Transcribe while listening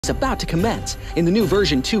is about to commence in the new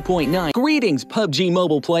version 2.9. Greetings, PUBG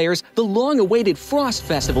Mobile players! The long-awaited Frost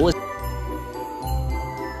Festival is...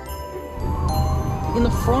 In the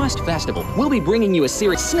Frost Festival, we'll be bringing you a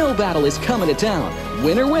series. Snow Battle is coming to town.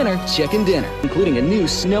 Winner, winner, chicken dinner. Including a new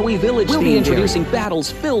snowy village. We'll be introducing battles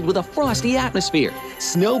filled with a frosty atmosphere.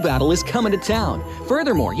 Snow Battle is coming to town.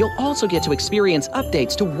 Furthermore, you'll also get to experience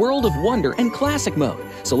updates to World of Wonder and Classic Mode.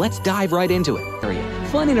 So let's dive right into it.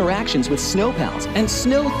 Fun interactions with snow pals and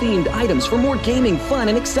snow-themed items for more gaming fun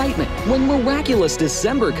and excitement. When miraculous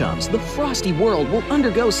December comes, the frosty world will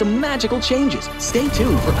undergo some magical changes. Stay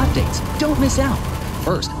tuned for updates. Don't miss out.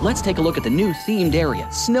 First, let's take a look at the new themed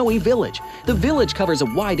area, Snowy Village. The village covers a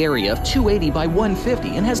wide area of 280 by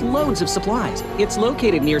 150 and has loads of supplies. It's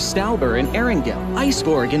located near Stalber in Erringdale,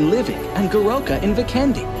 Iceborg in Livik, and Goroka in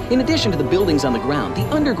Vikendi. In addition to the buildings on the ground, the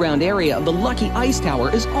underground area of the Lucky Ice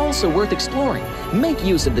Tower is also worth exploring. Make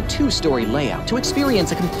use of the two-story layout to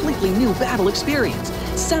experience a completely new battle experience.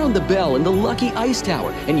 Sound the bell in the Lucky Ice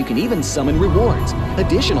Tower, and you can even summon rewards.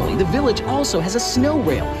 Additionally, the village also has a snow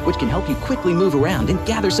rail, which can help you quickly move around and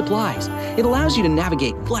gather supplies. It allows you to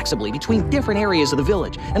navigate flexibly between different areas of the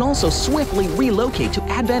village and also swiftly relocate to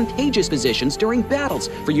advantageous positions during battles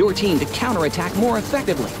for your team to counterattack more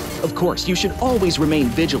effectively. Of course, you should always remain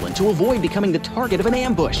vigilant to avoid becoming the target of an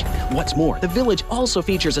ambush. What's more, the village also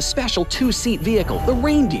features a special two-seat vehicle, the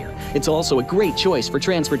Reindeer. It's also a great choice for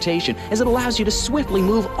transportation as it allows you to swiftly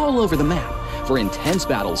move all over the map. For intense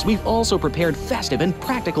battles, we've also prepared festive and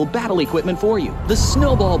practical battle equipment for you. The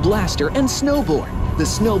Snowball Blaster and Snowboard. The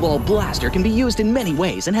Snowball Blaster can be used in many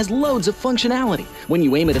ways and has loads of functionality. When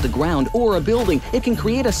you aim it at the ground or a building, it can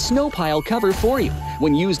create a snow pile cover for you.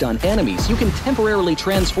 When used on enemies, you can temporarily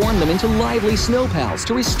transform them into lively snow pals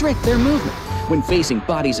to restrict their movement. When facing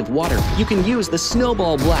bodies of water, you can use the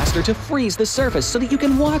Snowball Blaster to freeze the surface so that you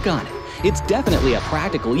can walk on it. It's definitely a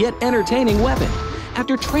practical yet entertaining weapon.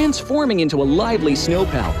 After transforming into a lively snow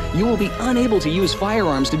pal, you will be unable to use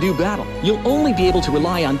firearms to do battle. You'll only be able to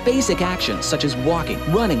rely on basic actions such as walking,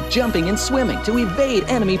 running, jumping, and swimming to evade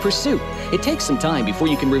enemy pursuit. It takes some time before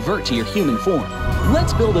you can revert to your human form.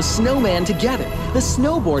 Let's build a snowman together. The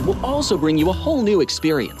snowboard will also bring you a whole new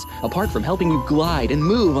experience. Apart from helping you glide and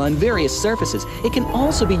move on various surfaces, it can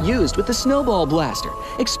also be used with the Snowball Blaster.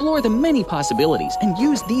 Explore the many possibilities and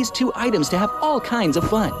use these two items to have all kinds of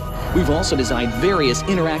fun. We've also designed various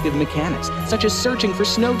interactive mechanics, such as searching for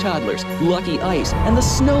snow toddlers, lucky ice, and the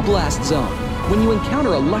snow blast zone. When you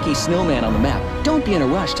encounter a lucky snowman on the map, don't be in a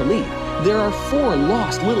rush to leave. There are 4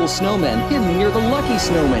 lost little snowmen hidden near the lucky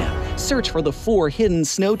snowman. Search for the 4 hidden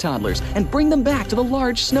snow toddlers and bring them back to the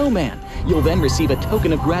large snowman. You'll then receive a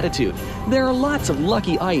token of gratitude. There are lots of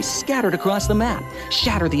lucky ice scattered across the map.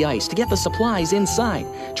 Shatter the ice to get the supplies inside.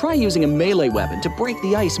 Try using a melee weapon to break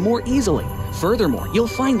the ice more easily. Furthermore, you'll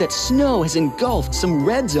find that snow has engulfed some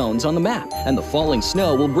red zones on the map, and the falling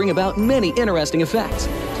snow will bring about many interesting effects.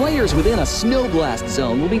 Players within a snow blast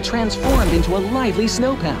zone will be transformed into a lively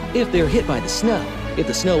snow pal if they're hit by the snow. If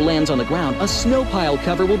the snow lands on the ground, a snow pile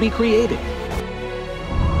cover will be created.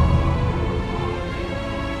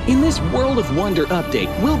 In this World of Wonder update,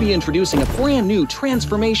 we'll be introducing a brand new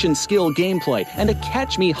transformation skill gameplay and a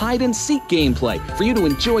catch me hide and seek gameplay for you to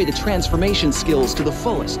enjoy the transformation skills to the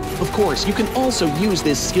fullest. Of course, you can also use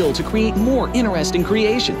this skill to create more interesting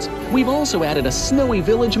creations. We've also added a Snowy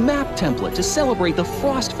Village map template to celebrate the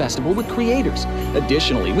Frost Festival with creators.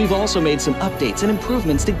 Additionally, we've also made some updates and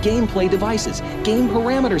improvements to gameplay devices, game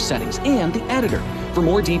parameter settings, and the editor. For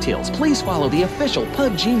more details, please follow the official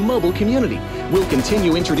PUBG Mobile community. We'll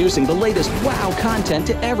continue introducing the latest WoW content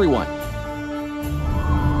to everyone.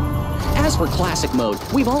 As for Classic Mode,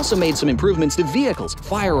 we've also made some improvements to vehicles,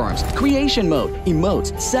 firearms, creation mode,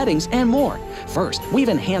 emotes, settings, and more. First, we've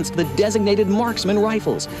enhanced the designated marksman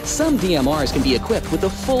rifles. Some DMRs can be equipped with the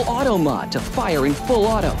full auto mod to fire in full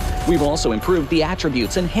auto. We've also improved the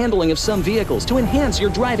attributes and handling of some vehicles to enhance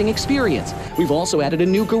your driving experience. We've also added a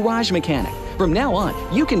new garage mechanic. From now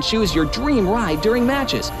on, you can choose your dream ride during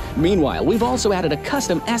matches. Meanwhile, we've also added a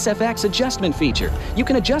custom SFX adjustment feature. You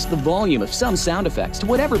can adjust the volume of some sound effects to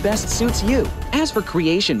whatever best suits you. As for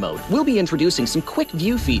creation mode, we'll be introducing some quick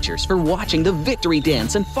view features for watching the victory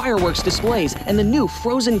dance and fireworks displays and the new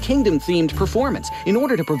Frozen Kingdom themed performance in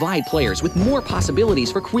order to provide players with more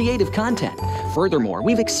possibilities for creative content. Furthermore,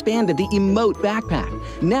 we've expanded the emote backpack.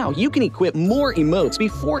 Now you can equip more emotes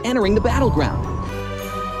before entering the battleground.